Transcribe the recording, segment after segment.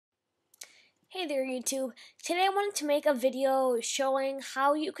Hey there YouTube. Today I wanted to make a video showing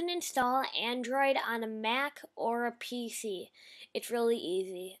how you can install Android on a Mac or a PC. It's really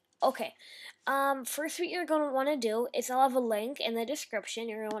easy. Okay, first what you're going to want to do is I'll have a link in the description.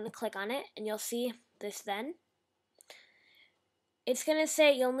 You're going to want to click on it and you'll see this then. It's going to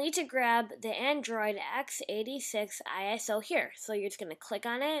say you'll need to grab the Android x86 ISO here. So you're just going to click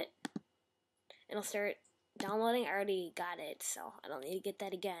on it and it'll start downloading. I already got it, so I don't need to get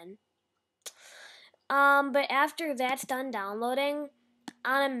that again. But after that's done downloading,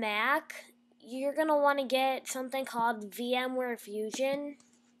 on a Mac, you're gonna want to get something called VMware Fusion.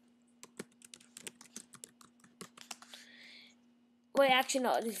 Wait, actually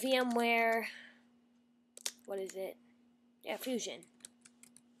no, it's VMware, what is it? Yeah, Fusion.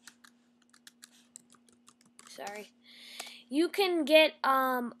 Sorry. You can get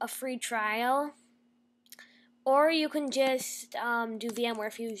a free trial, or you can just do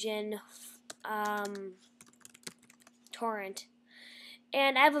VMware Fusion torrent.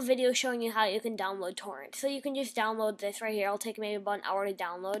 And I have a video showing you how you can download torrent. So you can just download this right here. It'll take maybe about an hour to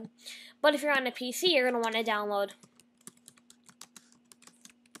download. But if you're on a PC, you're going to want to download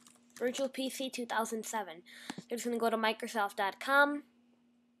Virtual PC 2007. You're just going to go to Microsoft.com.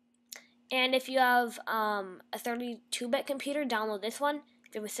 And if you have a 32-bit computer, download this one.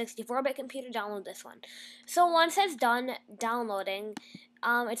 If you have a 64-bit computer, download this one. So once it's done downloading,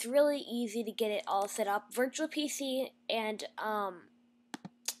 it's really easy to get it all set up. Virtual PC and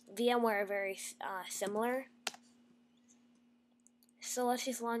VMware are very similar. So let's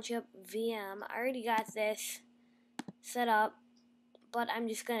just launch up VM. I already got this set up, but I'm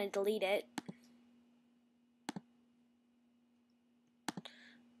just going to delete it.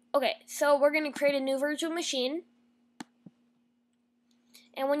 Okay, so we're going to create a new virtual machine.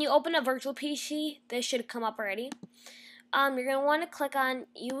 And when you open a virtual PC, this should come up already. You're going to want to click on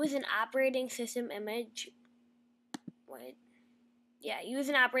Use an Operating System Image. Use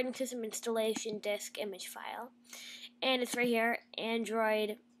an Operating System Installation Disk Image File. And it's right here,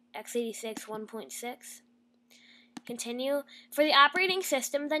 Android x86 1.6. Continue. For the operating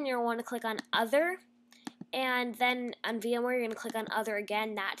system, then you'll want to click on Other. And then on VMware, you're going to click on Other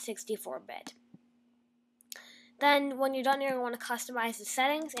again, not 64-bit. Then when you're done, you're going to want to customize the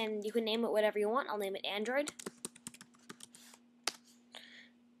settings, and you can name it whatever you want. I'll name it Android.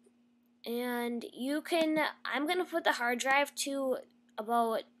 And you can, I'm going to put the hard drive to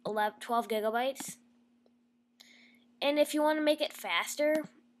about 12 gigabytes. And if you want to make it faster,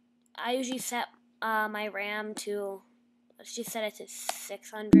 I usually set my RAM to, let's just set it to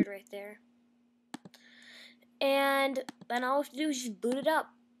 600 right there. And then all I have to do is just boot it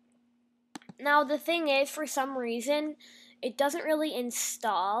up. Now the thing is, for some reason, it doesn't really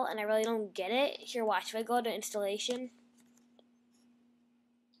install, and I really don't get it. Here, watch, if I go to installation.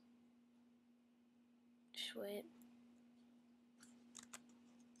 Just wait.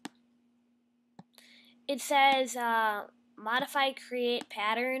 It says, modify, create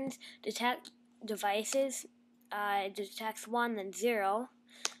patterns, detect devices. It detects 1, then 0.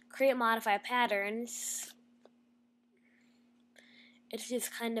 Create, modify patterns. It's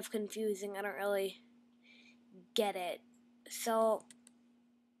just kind of confusing. I don't really get it. So,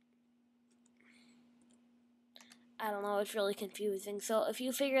 I don't know. It's really confusing. So, if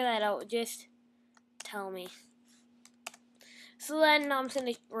you figure that out, just tell me. So then I'm just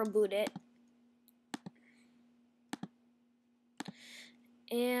going to reboot it.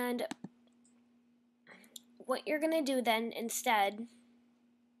 And what you're going to do then instead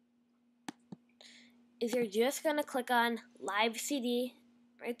is you're just going to click on Live CD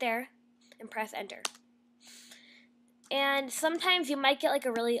right there and press enter. And sometimes you might get like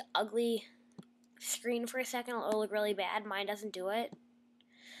a really ugly screen for a second. It'll look really bad. Mine doesn't do it.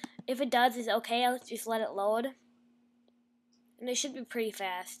 If it does, it's okay. I'll just let it load. And it should be pretty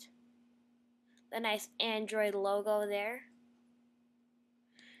fast. The nice Android logo there.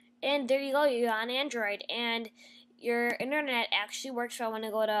 And there you go. You're on Android. And your internet actually works. So I want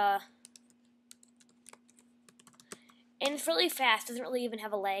to go to... And it's really fast. Doesn't really even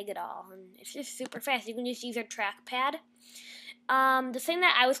have a lag at all. And it's just super fast. You can just use your trackpad. The thing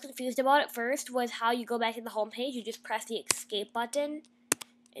that I was confused about at first was how you go back to the home page. You just press the escape button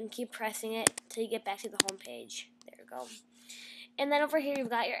and keep pressing it until you get back to the home page. There you go. And then over here you've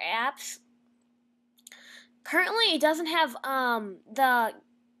got your apps. Currently it doesn't have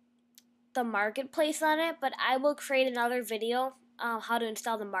the marketplace on it, but I will create another video how to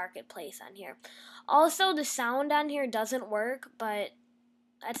install the marketplace on here. Also, the sound on here doesn't work, but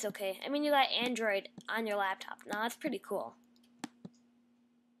that's okay. I mean, you got Android on your laptop. Now, that's pretty cool.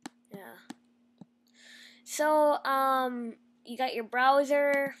 Yeah. So, you got your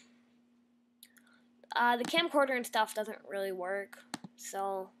browser. The camcorder and stuff doesn't really work,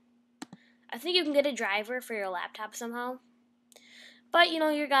 so I think you can get a driver for your laptop somehow. But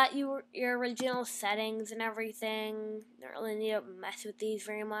you got your original settings and everything. Don't really need to mess with these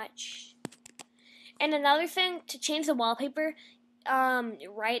very much. And another thing, to change the wallpaper,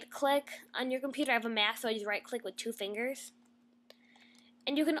 right click on your computer. I have a Mac, so I just right click with 2 fingers.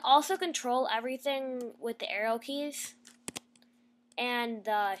 And you can also control everything with the arrow keys and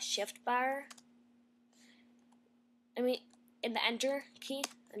the shift bar. I mean, in the enter key.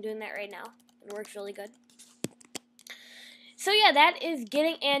 I'm doing that right now. It works really good. So yeah, that is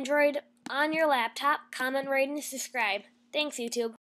getting Android on your laptop. Comment, rate, and subscribe. Thanks, YouTube.